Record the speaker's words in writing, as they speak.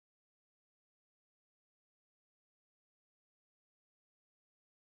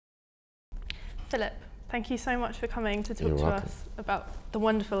Philip, thank you so much for coming to talk to us about the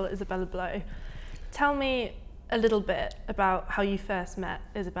wonderful Isabella Blow. Tell me a little bit about how you first met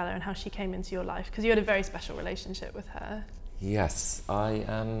Isabella and how she came into your life, because you had a very special relationship with her. Yes, I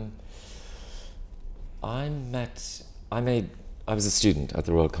was a student at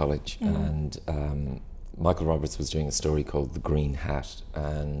the Royal College, and Michael Roberts was doing a story called The Green Hat,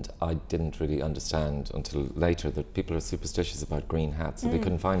 and I didn't really understand until later that people are superstitious about green hats, so they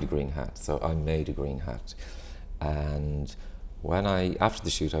couldn't find a green hat, so I made a green hat. And after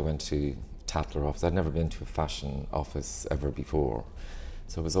the shoot, I went to Tatler office. I'd never been to a fashion office ever before,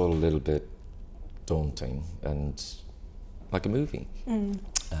 so it was all a little bit daunting and like a movie. And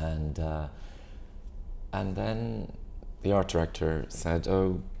then the art director said,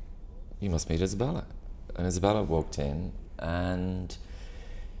 "Oh, you must meet Isabella." And Isabella walked in, and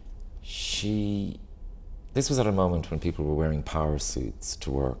this was at a moment when people were wearing power suits to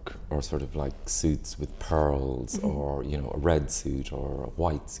work, or sort of like suits with pearls, or, you know, a red suit or a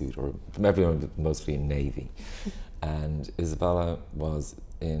white suit, or everyone mostly in navy. And Isabella was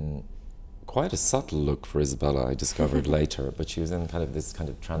in quite a subtle look for Isabella, I discovered later, but she was in this kind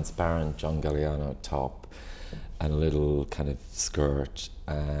of transparent John Galliano top and a little kind of skirt,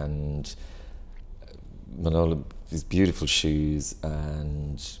 and Manola, these beautiful shoes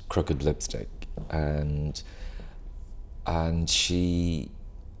and crooked lipstick, and she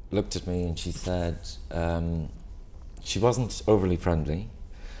looked at me and she said, she wasn't overly friendly,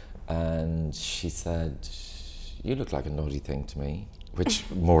 and she said, "You look like a naughty thing to me," which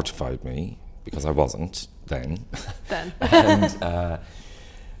mortified me because I wasn't then.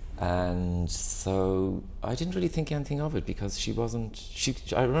 And so I didn't really think anything of it, because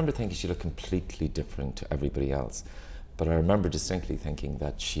I remember thinking she looked completely different to everybody else, but I remember distinctly thinking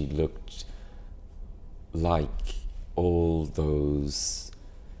that she looked like all those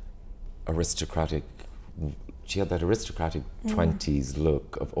aristocratic, she had that aristocratic 20s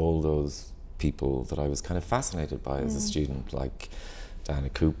look of all those people that I was kind of fascinated by as a student, like Diana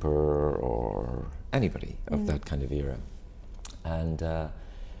Cooper or anybody of that kind of era. And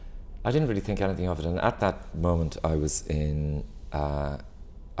I didn't really think anything of it, and at that moment I was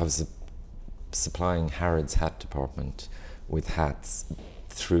supplying Harrods hat department with hats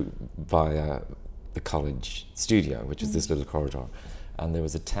via the college studio, which is this little corridor, and there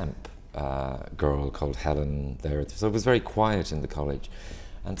was a temp girl called Helen there, so it was very quiet in the college.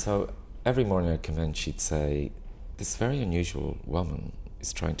 And so every morning I'd come in, she'd say, "This very unusual woman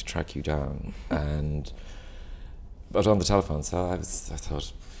is trying to track you down," but on the telephone. So I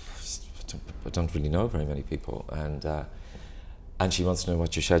thought, I don't really know very many people, and she wants to know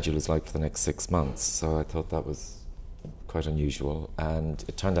what your schedule is like for the next 6 months. So I thought that was quite unusual, and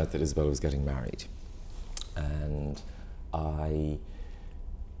it turned out that Isabella was getting married, and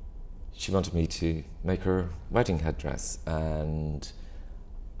she wanted me to make her wedding headdress, and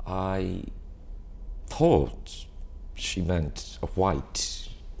I thought she meant a white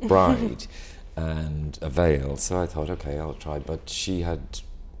bride and a veil, so I thought, okay, I'll try, but she had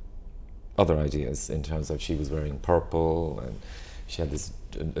other ideas in terms of, she was wearing purple, and she had this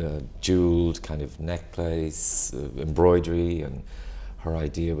jeweled kind of necklace, embroidery, and her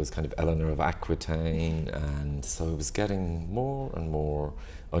idea was kind of Eleanor of Aquitaine, and so it was getting more and more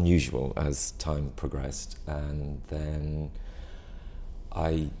unusual as time progressed. And then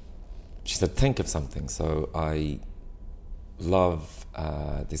she said, "Think of something." So I love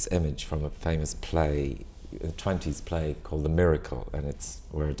this image from a famous play, a 20s play called The Miracle, and it's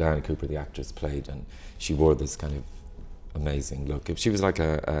where Diana Cooper, the actress, played, and she wore this kind of amazing look. She was like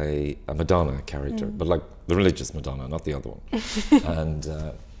a Madonna character, but like the religious Madonna, not the other one. And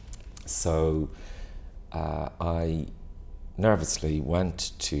so I nervously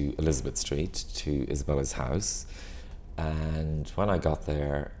went to Elizabeth Street, to Isabella's house, and when I got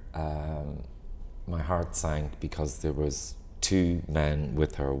there, my heart sank, because there was 2 men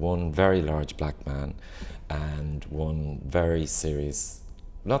with her, one very large black man and one very serious,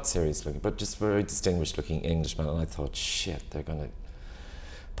 not serious looking, but just very distinguished looking Englishman. And I thought, shit, they're going to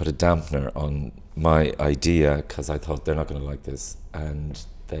put a dampener on my idea, because I thought they're not going to like this. And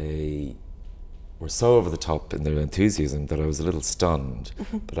they were so over the top in their enthusiasm that I was a little stunned.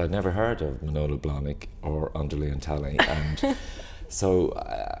 But I'd never heard of Manola Blahnik or Underlay and Talley, and so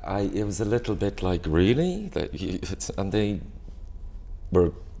it was a little bit like, really? And they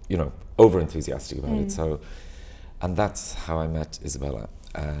were, you know, over enthusiastic about it. So, and that's how I met Isabella.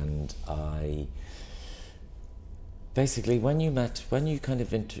 And I basically, when you kind of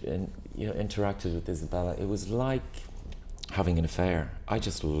interacted with Isabella, it was like having an affair. I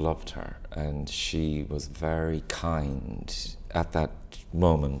just loved her, and she was very kind at that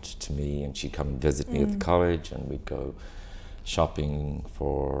moment to me, and she'd come and visit me at the college, and we'd go shopping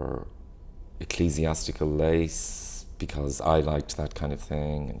for ecclesiastical lace because I liked that kind of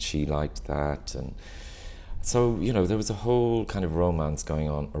thing and she liked that, and so, you know, there was a whole kind of romance going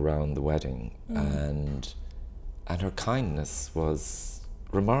on around the wedding, and her kindness was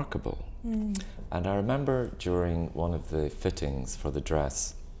remarkable. And I remember during one of the fittings for the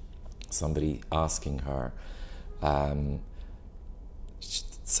dress, somebody asking her,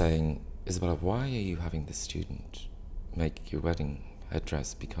 saying, Isabella, why are you having this student make your wedding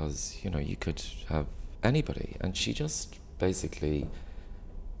headdress? Because, you know, you could have anybody. And she just basically,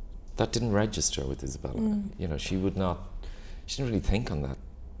 that didn't register with Isabella. You know, she didn't really think on that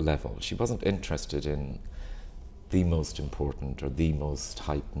level. She wasn't interested in the most important or the most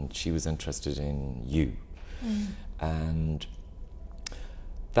heightened. She was interested in you. And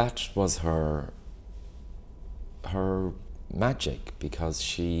that was her magic, because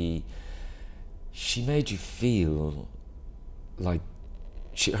she made you feel like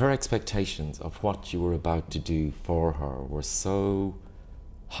her expectations of what you were about to do for her were so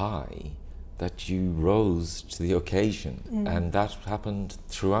high that you rose to the occasion. And that happened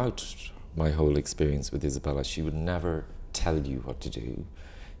throughout my whole experience with Isabella. She would never tell you what to do.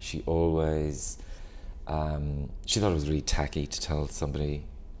 She always, she thought it was really tacky to tell somebody,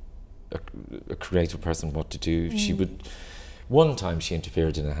 a creative person, what to do. She would, one time she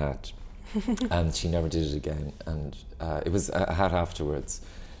interfered in a hat and she never did it again. And it was a hat afterwards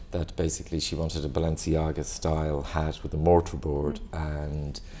that basically she wanted a Balenciaga style hat with a mortarboard.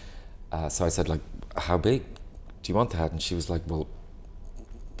 And so I said, like, how big do you want the hat? And she was like, well,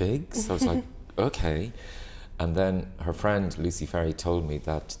 big. So I was like, okay. And then her friend Lucy Ferry told me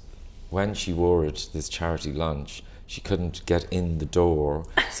that when she wore it to this charity lunch, she couldn't get in the door,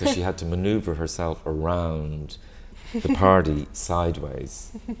 so she had to maneuver herself around the party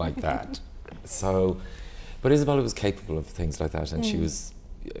sideways like that. So, but Isabella was capable of things like that, and she was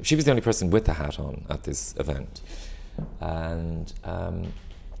the only person with a hat on at this event. And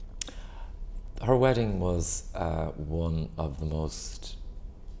her wedding was one of the most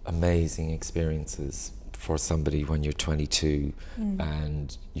amazing experiences for somebody when you're 22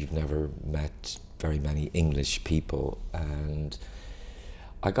 and you've never met very many English people. And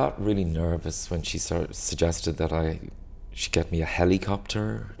I got really nervous when she suggested that she get me a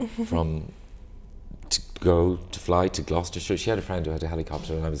helicopter to fly to Gloucestershire. She had a friend who had a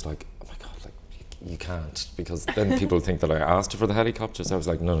helicopter, and I was like, oh my God, like, you can't, because then people think that I asked her for the helicopter. So I was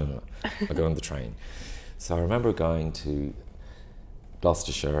like, no, I'll go on the train. So I remember going to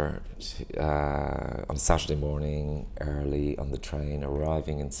Gloucestershire on a Saturday morning, early on the train,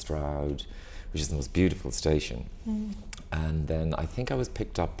 arriving in Stroud, which is the most beautiful station. And then I think I was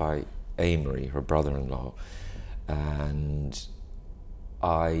picked up by Amory, her brother-in-law, and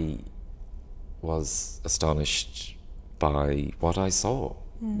I was astonished by what I saw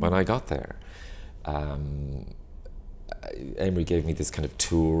when I got there. Amory gave me this kind of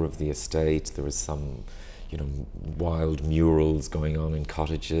tour of the estate. There was some, you know, wild murals going on in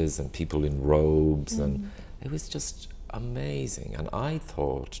cottages and people in robes, and it was just amazing. And I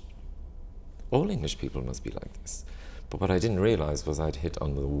thought, all English people must be like this. But what I didn't realise was I'd hit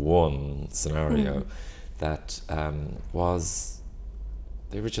on the one scenario that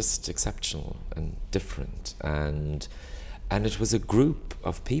they were just exceptional and different, and it was a group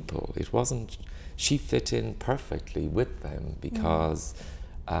of people. It wasn't, she fit in perfectly with them, because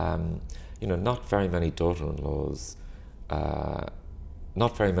you know, not very many daughter-in-laws,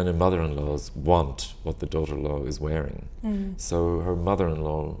 not very many mother-in-laws want what the daughter-in-law is wearing. So her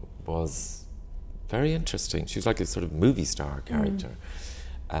mother-in-law was very interesting. She was like a sort of movie star character.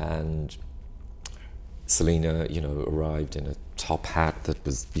 And Selena, you know, arrived in a top hat that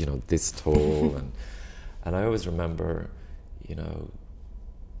was, you know, this tall, and I always remember, you know,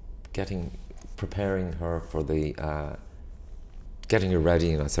 preparing her for the, getting her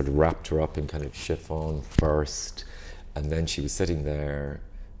ready, and I sort of wrapped her up in kind of chiffon first, and then she was sitting there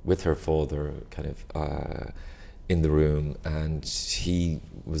with her father kind of in the room, and he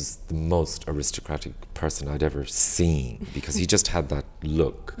was the most aristocratic person I'd ever seen, because he just had that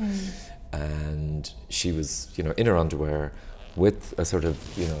look. And she was, you know, in her underwear with a sort of,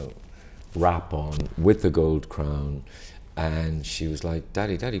 you know, wrap on, with a gold crown, and she was like,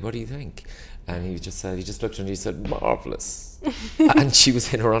 Daddy, what do you think? And he just looked at her and he said, marvellous. And she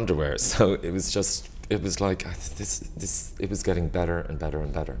was in her underwear, so it was like, it was getting better and better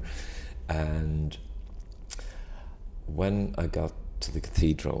and better. And when I got to the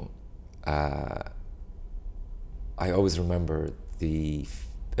cathedral, I always remember the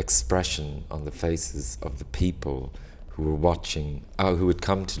expression on the faces of the people who were watching, who had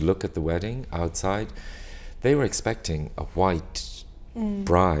come to look at the wedding outside, they were expecting a white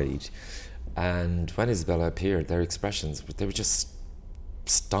bride. And when Isabella appeared, their expressions, they were just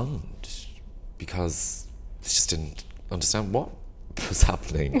stunned because they just didn't understand what was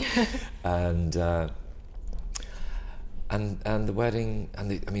happening. And the wedding,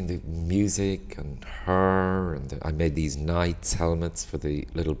 and the music, and her, and I made these knights helmets for the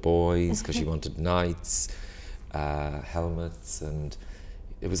little boys because she wanted knights helmets, and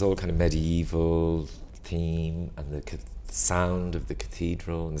it was all kind of medieval theme, and the sound of the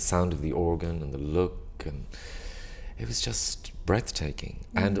cathedral, and the sound of the organ, and the look, and it was just breathtaking.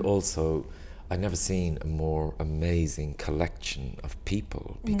 And also, I'd never seen a more amazing collection of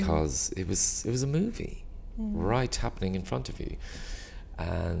people, because it was a movie right happening in front of you.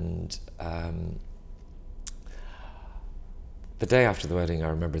 And the day after the wedding, I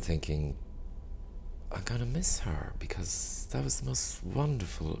remember thinking, I'm going to miss her, because that was the most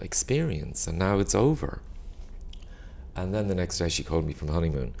wonderful experience, and now it's over. And then the next day she called me from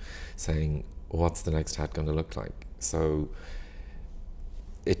honeymoon saying, what's the next hat going to look like? So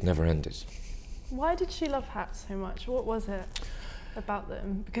it never ended. Why did she love hats so much? What was it about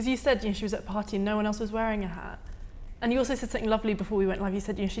them? Because you said, she was at a party and no one else was wearing a hat. And you also said something lovely before we went live. You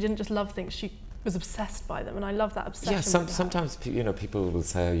said, she didn't just love things, she was obsessed by them, and I love that obsession. Yeah, sometimes people will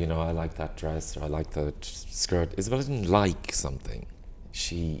say, I like that dress, or I like that skirt. Isabella didn't like something. If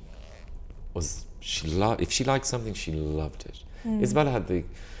she liked something, she loved it. Isabella had the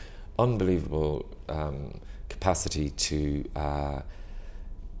unbelievable capacity to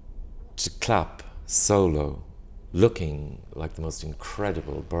clap solo, looking like the most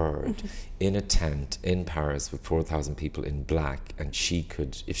incredible bird in a tent in Paris with 4,000 people in black, and she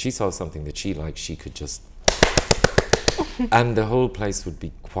could, if she saw something that she liked, she could just and the whole place would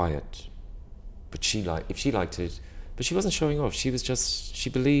be quiet. But if she liked it, but she wasn't showing off, she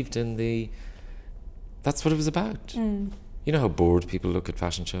believed in that's what it was about. You know how bored people look at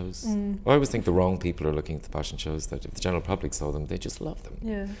fashion shows? I always think the wrong people are looking at the fashion shows, that if the general public saw them, they just love them.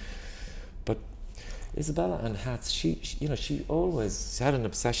 Yeah. But Isabella and hats, she always had an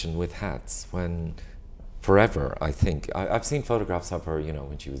obsession with hats forever, I think. I've seen photographs of her,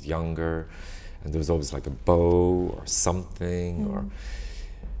 when she was younger, and there was always like a bow or something, or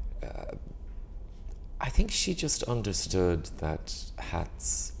I think she just understood that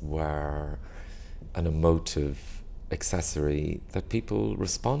hats were an emotive accessory that people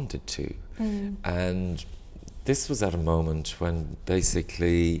responded to. And this was at a moment when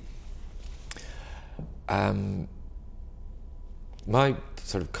basically my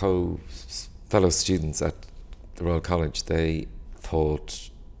sort of fellow students at the Royal College, they thought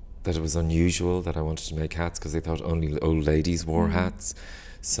that it was unusual that I wanted to make hats, because they thought only old ladies wore hats.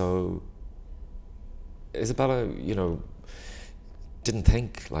 So Isabella, didn't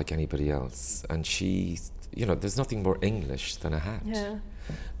think like anybody else, and she, there's nothing more English than a hat. Yeah.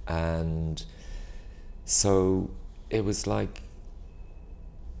 And so it was like,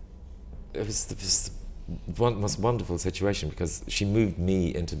 it was the most wonderful situation, because she moved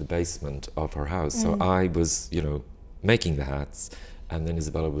me into the basement of her house. So I was, making the hats, and then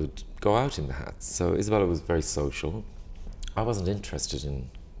Isabella would go out in the hats. So Isabella was very social. I wasn't interested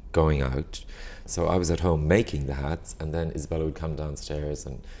in going out. So I was at home making the hats, and then Isabella would come downstairs,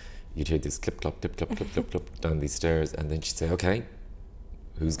 and you'd hear this clip, clop, clip, clop, clip, clop, clop down these stairs, and then she'd say, okay,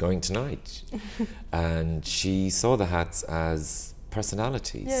 who's going tonight? And she saw the hats as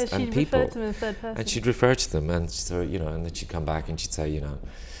personalities and people. Referred to them in third person. And she'd refer to them, and so, and then she'd come back and she'd say,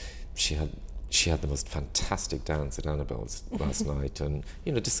 she had the most fantastic dance at Annabelle's last night, and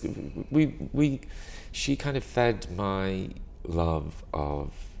just she kind of fed my love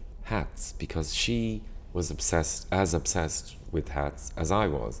of hats, because she was obsessed with hats as I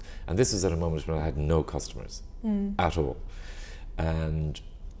was. And this was at a moment when I had no customers at all. And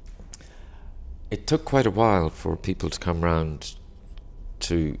it took quite a while for people to come round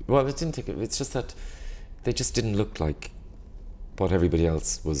it's just that they just didn't look like what everybody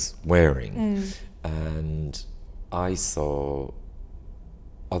else was wearing. And I saw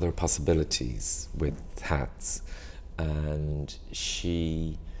other possibilities with hats, and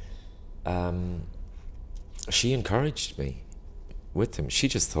she encouraged me with them. She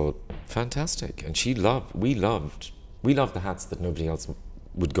just thought, fantastic. And we loved the hats that nobody else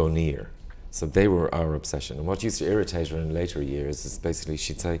would go near. So they were our obsession. And what used to irritate her in later years is basically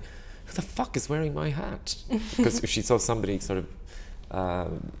she'd say, who the fuck is wearing my hat? Because if she saw somebody sort of,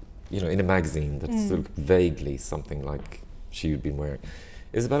 in a magazine that's sort of vaguely something like she had been wearing.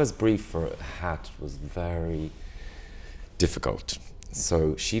 Isabella's brief for a hat was very difficult.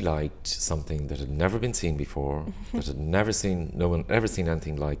 So she liked something that had never been seen before, that had never seen, no one ever seen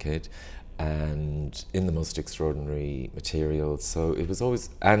anything like it, and in the most extraordinary materials. So it was always,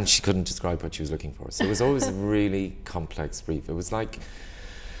 and she couldn't describe what she was looking for. So it was always a really complex brief. It was like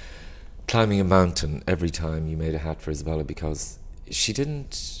climbing a mountain every time you made a hat for Isabella, because she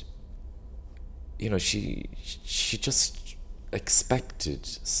didn't, you know, she just expected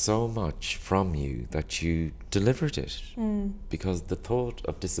so much from you that you delivered it, because the thought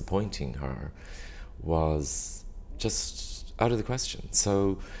of disappointing her was just out of the question.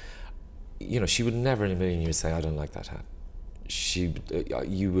 So, you know, she would never in a million years say, I don't like that hat.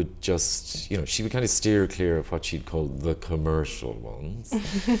 You would just, you know, she would kind of steer clear of what she'd call the commercial ones.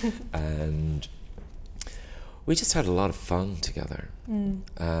 And we just had a lot of fun together.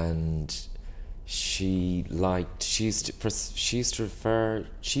 And she used to refer,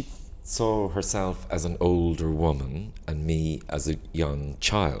 she saw herself as an older woman and me as a young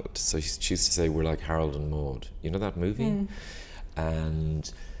child. So she used to say, we're like Harold and Maude. You know that movie?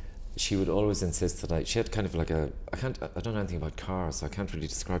 And she would always insist that she had kind of like I don't know anything about cars, so I can't really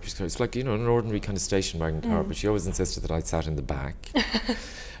describe her. It's like, you know, an ordinary kind of station wagon car, but she always insisted that I sat in the back.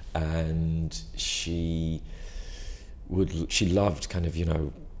 And she loved kind of, you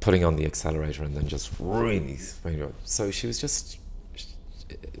know, putting on the accelerator and then just really, you know, so she was just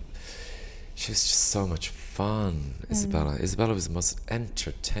so much fun, Isabella. Isabella was the most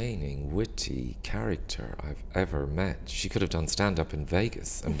entertaining, witty character I've ever met. She could have done stand-up in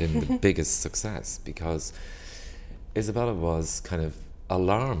Vegas and been the biggest success, because Isabella was kind of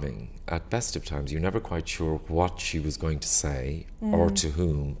alarming at best of times. You're never quite sure what she was going to say, or to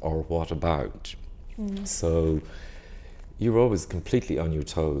whom, or what about. So you were always completely on your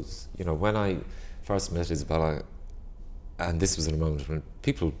toes. You know, when I first met Isabella, and this was in a moment when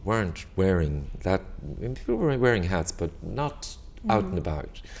people weren't wearing that, I mean, people were wearing hats, but not out and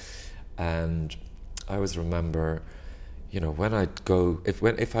about. And I always remember, you know, when I'd go,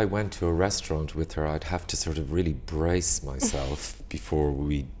 if I went to a restaurant with her, I'd have to sort of really brace myself before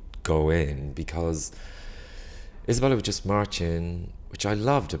we'd go in, because Isabella would just march in, which I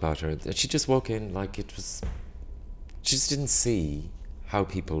loved about her. And she'd just walk in like it was, she just didn't see how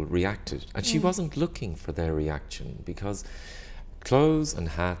people reacted. And she wasn't looking for their reaction, because clothes and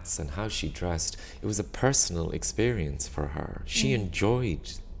hats and how she dressed, it was a personal experience for her. She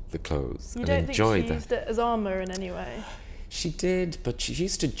enjoyed the clothes and enjoyed that. You don't think she used it as armour in any way? She did, but she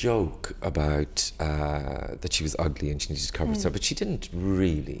used to joke about that she was ugly and she needed to cover herself, but she didn't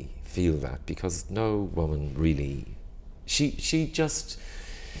really feel that, because no woman really, she just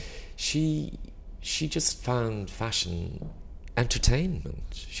found fashion entertainment.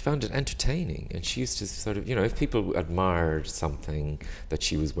 She found it entertaining, and she used to sort of, you know, if people admired something that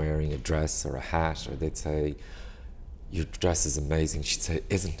she was wearing, a dress or a hat, or they'd say, your dress is amazing, she'd say,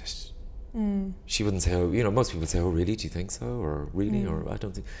 isn't it? She wouldn't say, oh, you know, most people say, oh really, do you think so? Or really, or I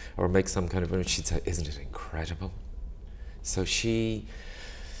don't think, or make some kind of, she'd say, isn't it incredible? So she,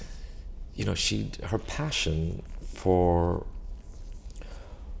 you know, her passion for,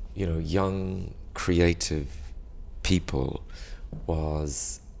 you know, young, creative people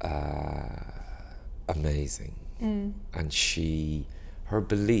was amazing. And her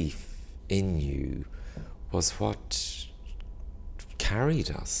belief in you was what carried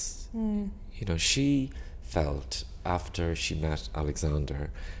us. You know, she felt after she met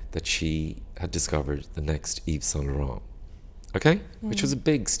Alexander that she had discovered the next Yves Saint Laurent, okay? Which was a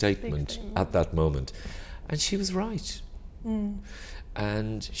big statement at that moment. And she was right.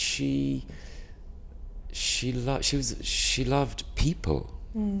 And she loved people.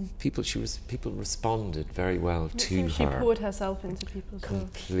 People responded very well to her. She poured herself into people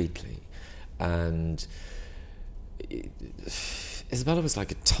completely. And Isabella was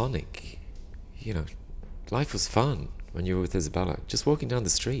like a tonic. You know, life was fun when you were with Isabella. Just walking down the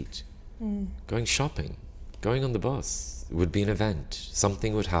street, going shopping, going on the bus. It would be an event.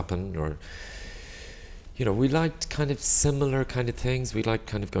 Something would happen, or, you know, we liked kind of similar kind of things. We liked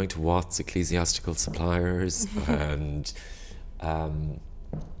kind of going to Watts, ecclesiastical suppliers. And one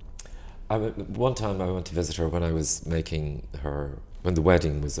time I went to visit her when I was when the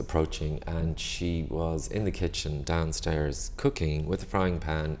wedding was approaching, and she was in the kitchen downstairs cooking with a frying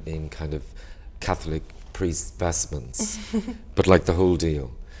pan in kind of Catholic priest vestments, but like the whole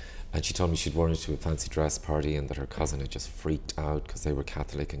deal. And she told me she'd worn it to a fancy dress party, and that her cousin had just freaked out because they were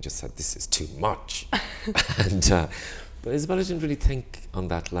Catholic and just said, this is too much. But Isabella didn't really think on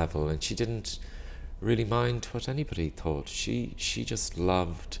that level, and she didn't really mind what anybody thought. She just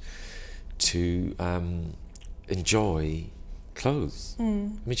loved to enjoy clothes. I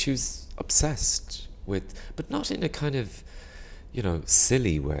mean, she was obsessed with, but not in a kind of you know,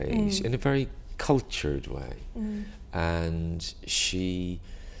 silly way, in a very cultured way. And she,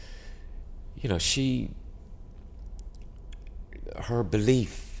 you know, her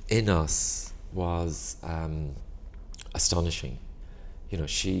belief in us was astonishing. You know,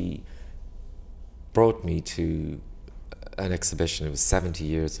 she brought me to an exhibition. It was 70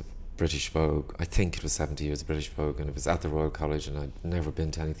 years of British Vogue. I think it was 70 years of British Vogue, and it was at the Royal College, and I'd never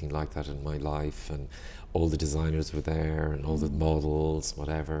been to anything like that in my life, and all the designers were there, and all the models,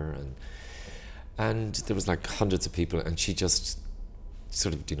 whatever, and there was like hundreds of people, and she just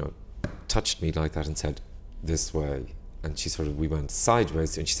sort of, you know, touched me like that and said, this way, and she sort of, we went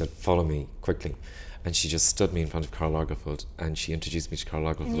sideways, and she said, follow me quickly. And she just stood me in front of Karl Lagerfeld, and she introduced me to Karl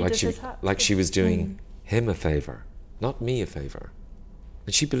Lagerfeld like she was doing him a favour, not me a favour.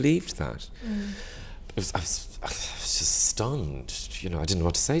 And she believed that. I was just stunned. You know, I didn't know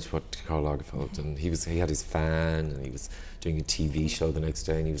what to say to Karl Lagerfeld. And he had his fan, and he was doing a TV show the next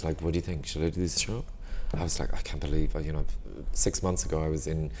day, and he was like, what do you think? Should I do this show? I was like, I can't believe, you know, 6 months ago I was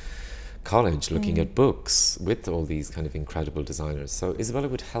in college looking at books with all these kind of incredible designers. So Isabella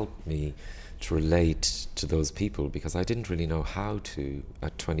would help me to relate to those people, because I didn't really know how to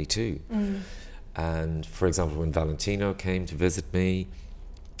at 22. And for example, when Valentino came to visit me,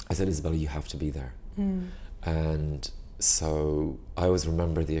 I said, Isabella, you have to be there. And so I always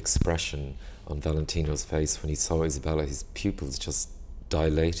remember the expression on Valentino's face when he saw Isabella. His pupils just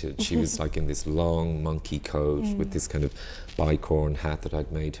dilated. She was like in this long monkey coat with this kind of bicorn hat that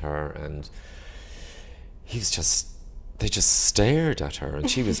I'd made her, and he was just, they just stared at her, and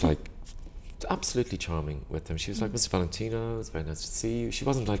she was like absolutely charming with them. She was like, Mr. Valentino, it's very nice to see you. She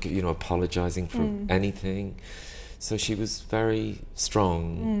wasn't like, you know, apologizing for anything. So she was very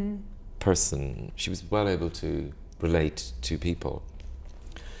strong person. She was well able to relate to people.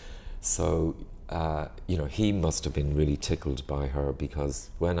 So, you know, he must have been really tickled by her,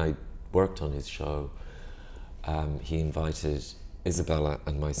 because when I worked on his show, he invited Isabella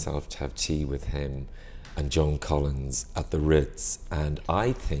and myself to have tea with him and Joan Collins at the Ritz, and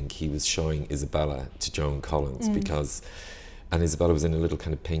I think he was showing Isabella to Joan Collins because, and Isabella was in a little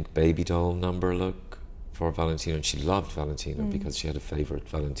kind of pink baby doll number look for Valentino, and she loved Valentino because she had a favourite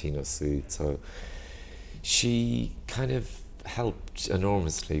Valentino suit. So she kind of helped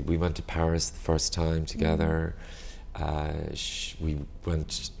enormously. We went to Paris the first time together. We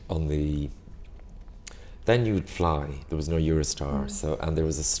went on the, then you would fly, there was no Eurostar, so, and there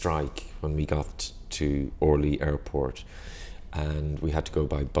was a strike when we got to Orly airport, and we had to go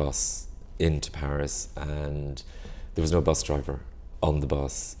by bus into Paris, and there was no bus driver on the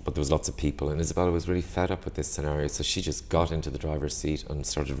bus, but there was lots of people, and Isabella was really fed up with this scenario, so she just got into the driver's seat and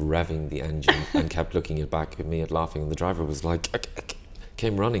started revving the engine and kept looking back at me and laughing, and the driver was like,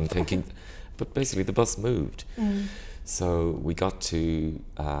 came running thinking, but basically the bus moved. So we got to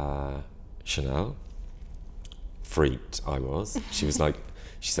Chanel. Freaked I was. She was like,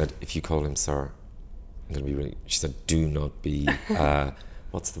 she said, if you call him sir, I'm going to be really, she said, do not be,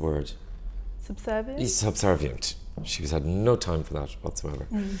 what's the word? Subservient? He's subservient. She had no time for that whatsoever.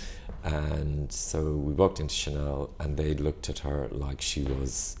 And so we walked into Chanel, and they looked at her like she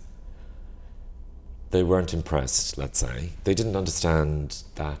was, they weren't impressed, let's say. They didn't understand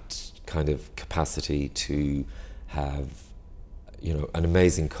that kind of capacity to have, you know, an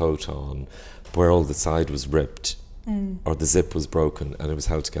amazing coat on where all the side was ripped or the zip was broken and it was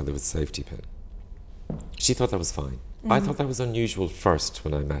held together with a safety pin. She thought that was fine. I thought that was unusual first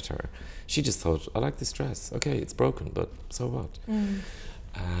when I met her. She just thought, I like this dress. Okay, it's broken, but so what?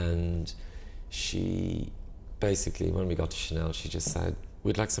 And she basically, when we got to Chanel, she just said,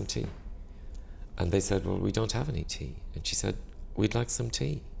 we'd like some tea. And they said, well, we don't have any tea. And she said, we'd like some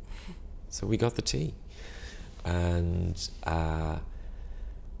tea. So we got the tea. And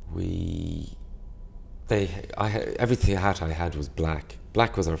every hat I had was black.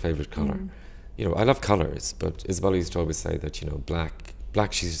 Black was our favourite colour. You know, I love colours, but Isabella used to always say that, you know, black,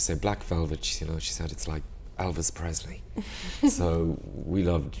 she used to say black velvet, you know, she said it's like Elvis Presley. So we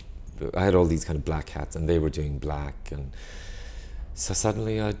loved, I had all these kind of black hats, and they were doing black, and so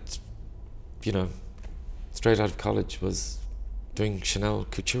suddenly I'd, you know, straight out of college was doing Chanel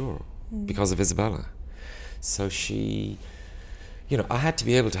couture because of Isabella. So she, you know, I had to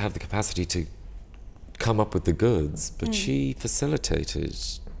be able to have the capacity to come up with the goods, but she facilitated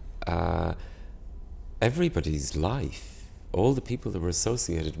everybody's life, all the people that were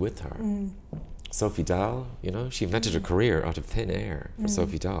associated with her. Sophie Dahl, you know, she invented a career out of thin air for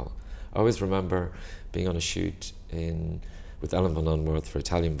Sophie Dahl. I always remember being on a shoot with Ellen von Unworth for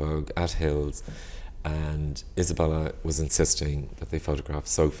Italian Vogue at Hills, and Isabella was insisting that they photograph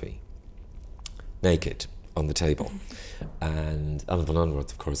Sophie naked on the table. And Ellen von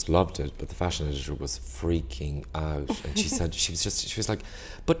Unworth, of course, loved it, but the fashion editor was freaking out. And she said, she was like,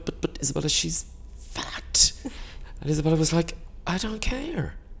 but Isabella, she's fat. And Isabella was like, I don't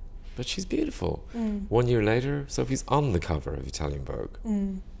care, but she's beautiful. 1 year later, Sophie's on the cover of Italian Vogue,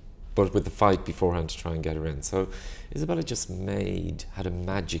 but with the fight beforehand to try and get her in. So Isabella just had a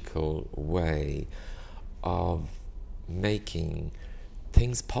magical way of making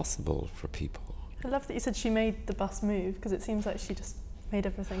things possible for people. I love that you said she made the bus move, because it seems like she just made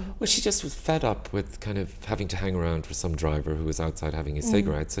everything. Well, she just was fed up with kind of having to hang around for some driver who was outside having a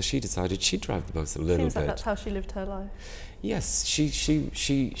cigarette, so she decided she'd drive the bus a little bit. Seems like that's how she lived her life. Yes,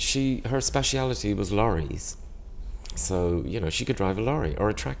 her speciality was lorries. So, you know, she could drive a lorry or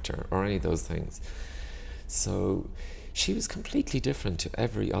a tractor or any of those things. So she was completely different to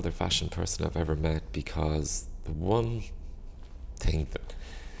every other fashion person I've ever met, because the one thing that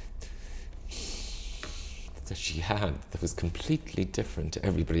she had that was completely different to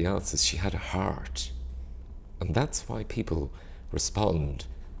everybody else is she had a heart. And that's why people respond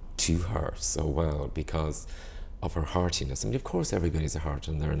to her so well, because of her heartiness. I mean, of course everybody's a heart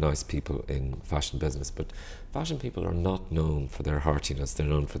and there are nice people in fashion business, but fashion people are not known for their heartiness. They're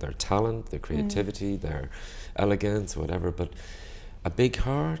known for their talent, their creativity, their elegance, whatever, but a big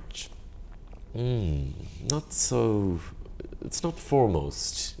heart, not so, it's not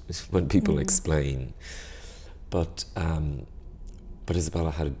foremost when people explain. But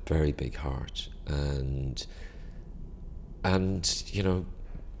Isabella had a very big heart, and you know,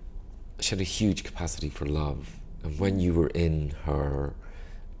 she had a huge capacity for love. And when you were in her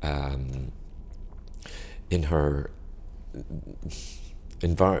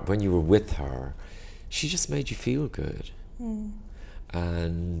environment, when you were with her, she just made you feel good.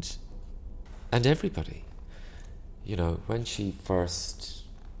 And everybody, you know, when she first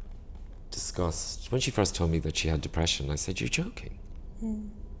told me that she had depression, I said, "You're joking."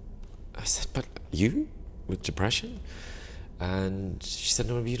 I said, "But you with depression?" And she said,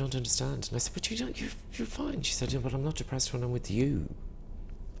 "No, you don't understand." And I said, "But you're fine." She said, "Yeah, but I'm not depressed when I'm with you."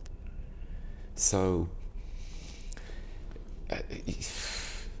 So,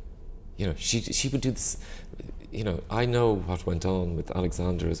 you know, she would do this. You know, I know what went on with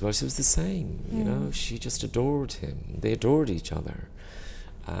Alexander as well. She was the same. You know, she just adored him. They adored each other.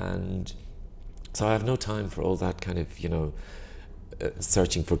 And so I have no time for all that kind of, you know,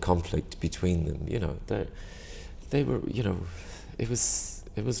 searching for conflict between them. You know, they were, you know, it was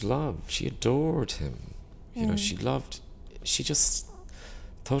love. She adored him. You know, she just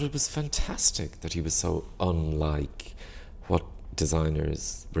thought it was fantastic that he was so unlike what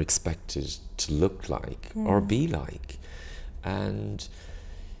designers were expected to look like or be like. And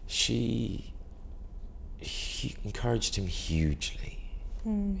he encouraged him hugely.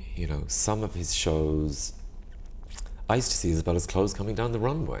 You know, some of his shows, I used to see Isabella's clothes coming down the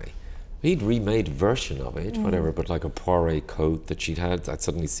runway. He'd remade a version of it, whatever, but like a poire coat that she'd had, I'd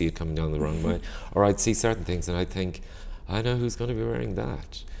suddenly see it coming down the runway. Or I'd see certain things and I'd think, I know who's going to be wearing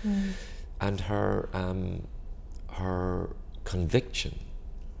that. And her conviction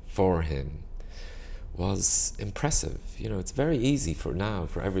for him was impressive. You know, it's very easy for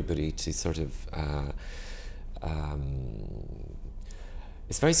everybody to sort of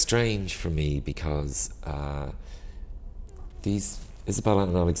it's very strange for me, because these Isabella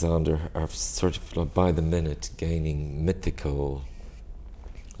and Alexander are sort of, like, by the minute gaining mythical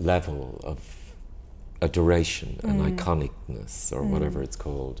level of adoration and iconicness, or whatever it's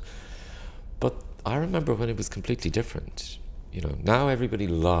called. But I remember when it was completely different. You know, now everybody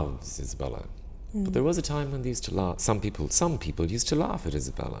loves Isabella. But there was a time when they used to laugh. Some people used to laugh at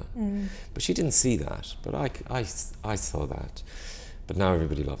Isabella. But she didn't see that. But I saw that. But now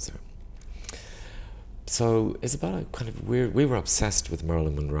everybody loves her. So Isabella we were obsessed with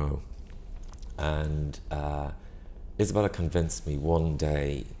Marilyn Monroe. And Isabella convinced me one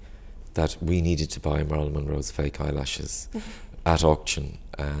day that we needed to buy Marilyn Monroe's fake eyelashes at auction.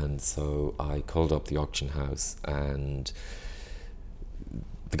 And so I called up the auction house, and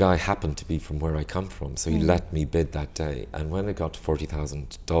the guy happened to be from where I come from, so he let me bid that day. And when it got to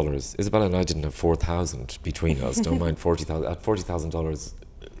 $40,000, Isabella and I didn't have $4,000 between us. Don't mind $40,000. At $40,000,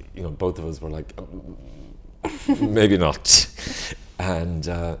 you know, both of us were like, maybe not. And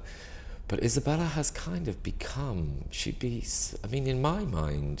but Isabella has kind of become. I mean, in my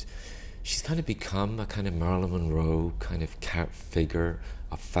mind, she's kind of become a kind of Marilyn Monroe kind of figure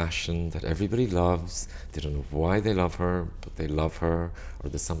of fashion that everybody loves. They don't know why they love her, but they love her, or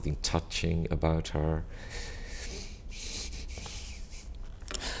there's something touching about her.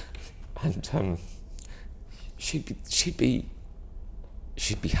 And she'd be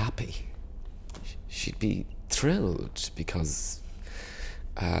happy. she'd be thrilled because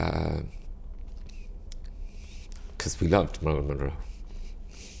we loved Marilyn Monroe.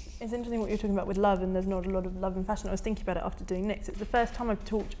 It's interesting what you're talking about with love, and there's not a lot of love in fashion. I was thinking about it after doing Knits. It's the first time I've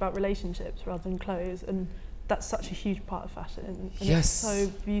talked about relationships rather than clothes, and that's such a huge part of fashion. And yes. It's so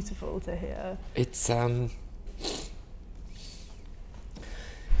beautiful to hear. It's the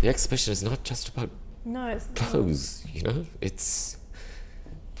exhibition is not just about clothes, you know. It's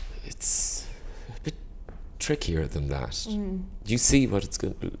a bit trickier than that. You see what it's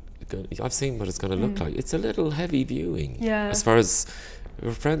going to. I've seen what it's going to look like. It's a little heavy viewing. Yeah. As far as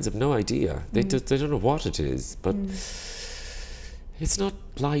our friends have no idea. They don't know what it is, but it's not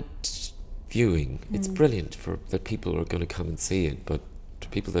light viewing. It's brilliant for that people are going to come and see it, but to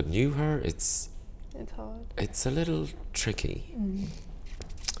people that knew her, it's hard. It's a little tricky.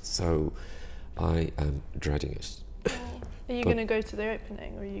 So I am dreading it. Are you going to go to the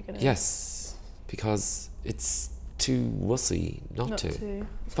opening, or are you going to? Yes, because it's too wussy not to.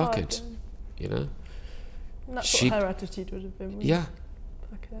 Fuck it, you know. And that's what her attitude would have been. Yeah.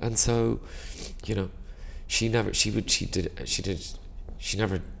 Fuck it. And so, you know, she did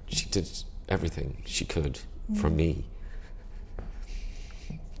everything she could for me.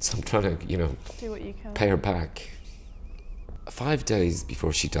 So I'm trying to, you know, do what you can. Pay her back. 5 days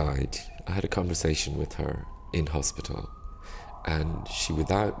before she died, I had a conversation with her in hospital, and she,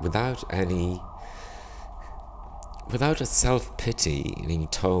 without a self-pitying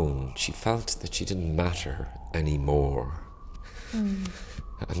tone, she felt that she didn't matter anymore.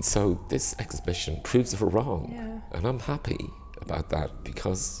 And so this exhibition proves her wrong. Yeah. And I'm happy about that,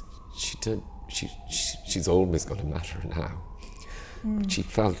 because she's always going to matter now. But she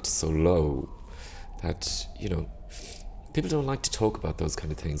felt so low that, you know, people don't like to talk about those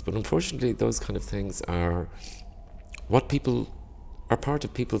kind of things, but unfortunately those kind of things are what people are part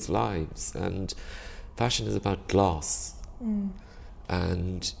of people's lives, and fashion is about gloss.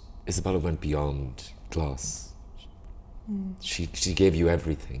 And Isabella went beyond gloss. She gave you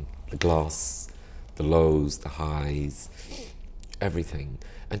everything, the gloss, the lows, the highs, everything.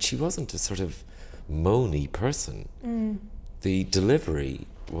 And she wasn't a sort of moany person. The delivery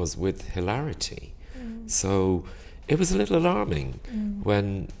was with hilarity. So it was a little alarming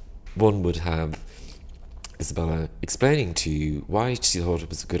when one would have Isabella explaining to you why she thought it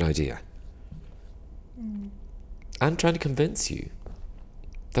was a good idea. And trying to convince you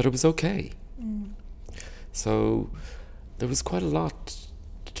that it was okay. So there was quite a lot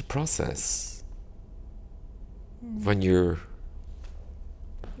to process when it's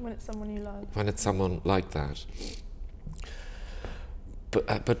someone you love. When it's someone like that.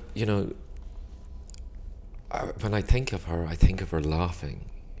 But you know, when I think of her, I think of her laughing.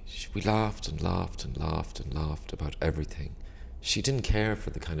 We laughed and laughed and laughed and laughed about everything. She didn't care for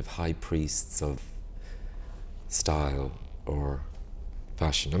the kind of high priests of style or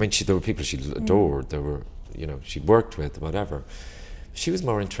fashion. I mean, there were people she adored. There were, you know, she'd worked with, whatever. She was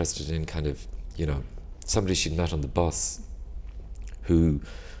more interested in kind of, you know, somebody she'd met on the bus who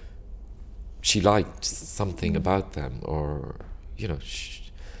she liked something about them, or, you know,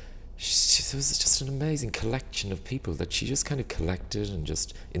 it was just an amazing collection of people that she just kind of collected and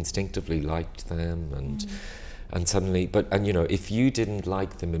just instinctively liked them, and suddenly, and you know, if you didn't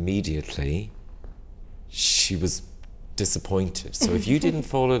like them immediately, she was disappointed. So if you didn't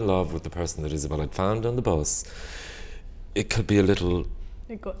fall in love with the person that Isabella had found on the bus, it could be a little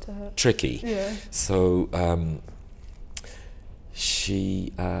tricky. Yeah. So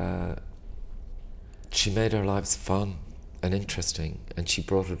she made our lives fun and interesting, and she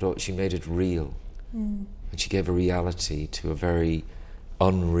made it real, and she gave a reality to a very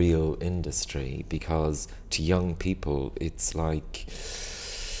unreal industry, because to young people it's like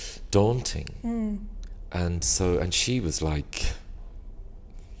daunting. And she was like,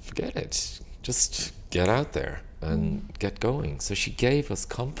 forget it, just get out there and get going. So she gave us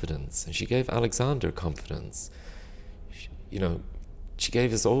confidence, and she gave Alexander confidence. You know, she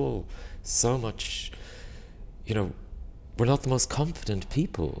gave us all so much. You know, we're not the most confident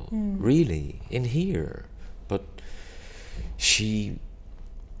people, really, in here, but she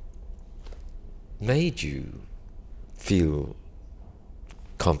made you feel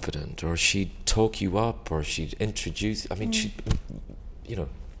confident, or she'd talk you up, or she'd introduce, I mean, she'd, you know,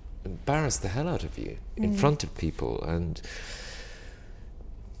 embarrass the hell out of you in front of people. And,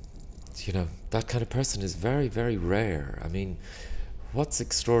 you know, that kind of person is very, very rare. I mean, what's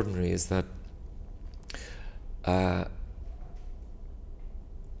extraordinary is that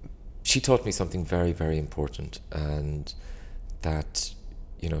she taught me something very, very important, and that,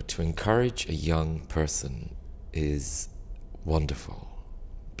 you know, to encourage a young person is wonderful,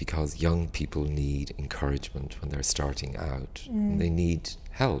 because young people need encouragement when they're starting out. They need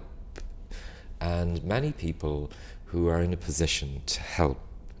help. And many people who are in a position to help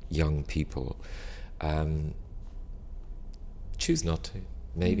young people choose not to,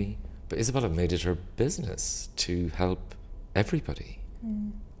 maybe. But Isabella made it her business to help everybody.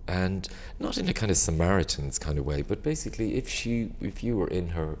 And not in a kind of Samaritans kind of way, but basically if you were in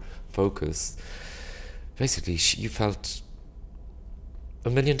her focus, basically you felt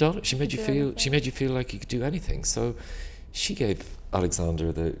 $1 million. She made you feel like you could do anything. So she gave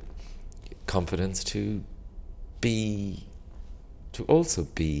Alexander the confidence to also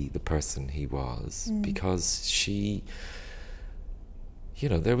be the person he was, because she, you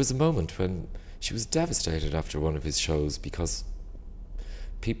know, there was a moment when she was devastated after one of his shows because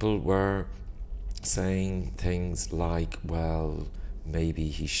people were saying things like, well, maybe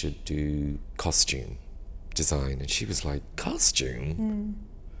he should do costume design, and she was like, costume?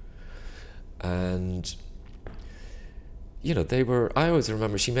 And you know, I always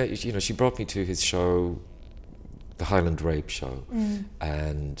remember she brought me to his show, the Highland Rape show,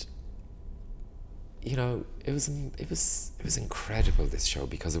 and you know, it was incredible, this show,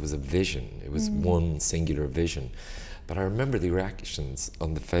 because it was a vision. It was one singular vision. But I remember the reactions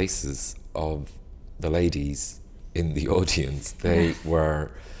on the faces of the ladies in the audience. They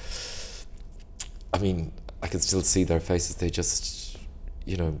were, I mean, I can still see their faces. They just,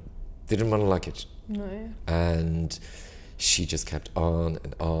 you know, they didn't want to like it. No. And she just kept on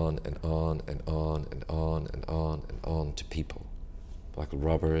and on and on and on and on and on and on to people. Michael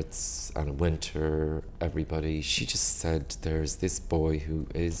Roberts, Anna Winter, everybody. She just said, there's this boy who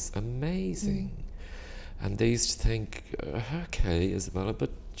is amazing. And they used to think, okay, Isabella,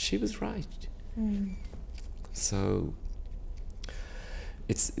 but she was right. So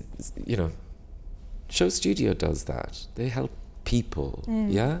it's, you know, SHOWstudio does that. They help people,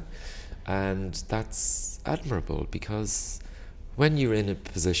 yeah? And that's admirable, because when you're in a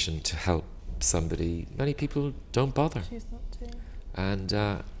position to help somebody, many people don't bother. Choose not to. And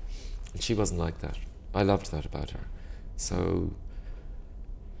she wasn't like that. I loved that about her. So,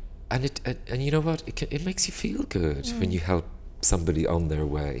 and you know what? It makes you feel good when you help somebody on their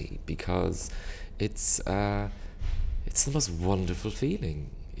way, because it's the most wonderful feeling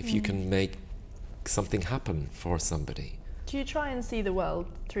if you can make something happen for somebody. Do you try and see the world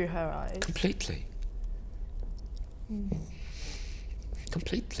through her eyes? Completely.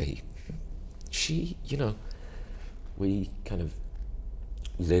 Completely. She, you know, we kind of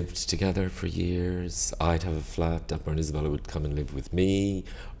lived together for years. I'd have a flat, Deborah and Isabella would come and live with me,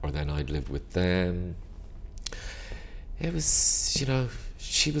 or then I'd live with them. It was, you know,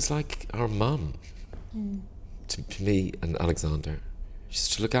 she was like our mum to me and Alexander. She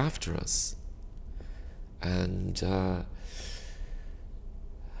used to look after us. And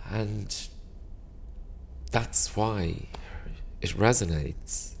that's why it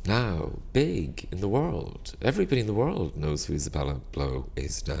resonates now, big in the world. Everybody in the world knows who Isabella Blow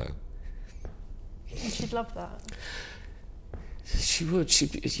is now. And she'd love that. She would.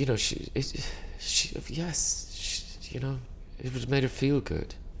 You know, yes. You know, it would have made her feel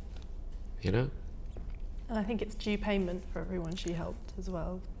good. You know. And I think it's due payment for everyone she helped as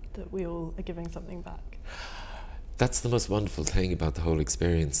well, that we all are giving something back. That's the most wonderful thing about the whole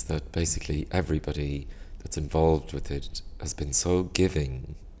experience, that basically everybody that's involved with it has been so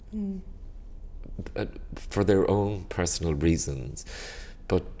giving for their own personal reasons,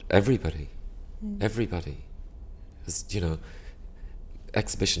 but everybody has, you know,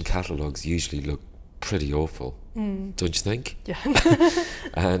 exhibition catalogues usually look pretty awful, don't you think? Yeah.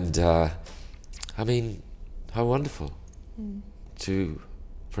 And I mean, how wonderful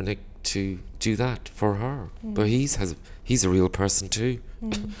for Nick to do that for her. But he's a real person too.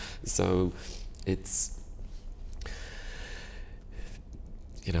 So it's,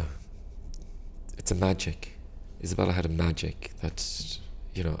 you know, it's a magic. Isabella had a magic that,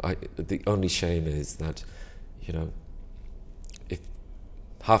 you know, the only shame is that, you know, if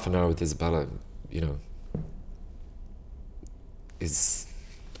half an hour with Isabella, you know, is...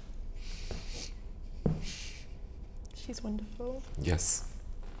 She's wonderful. Yes.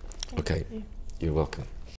 Thank Okay. you. You're welcome.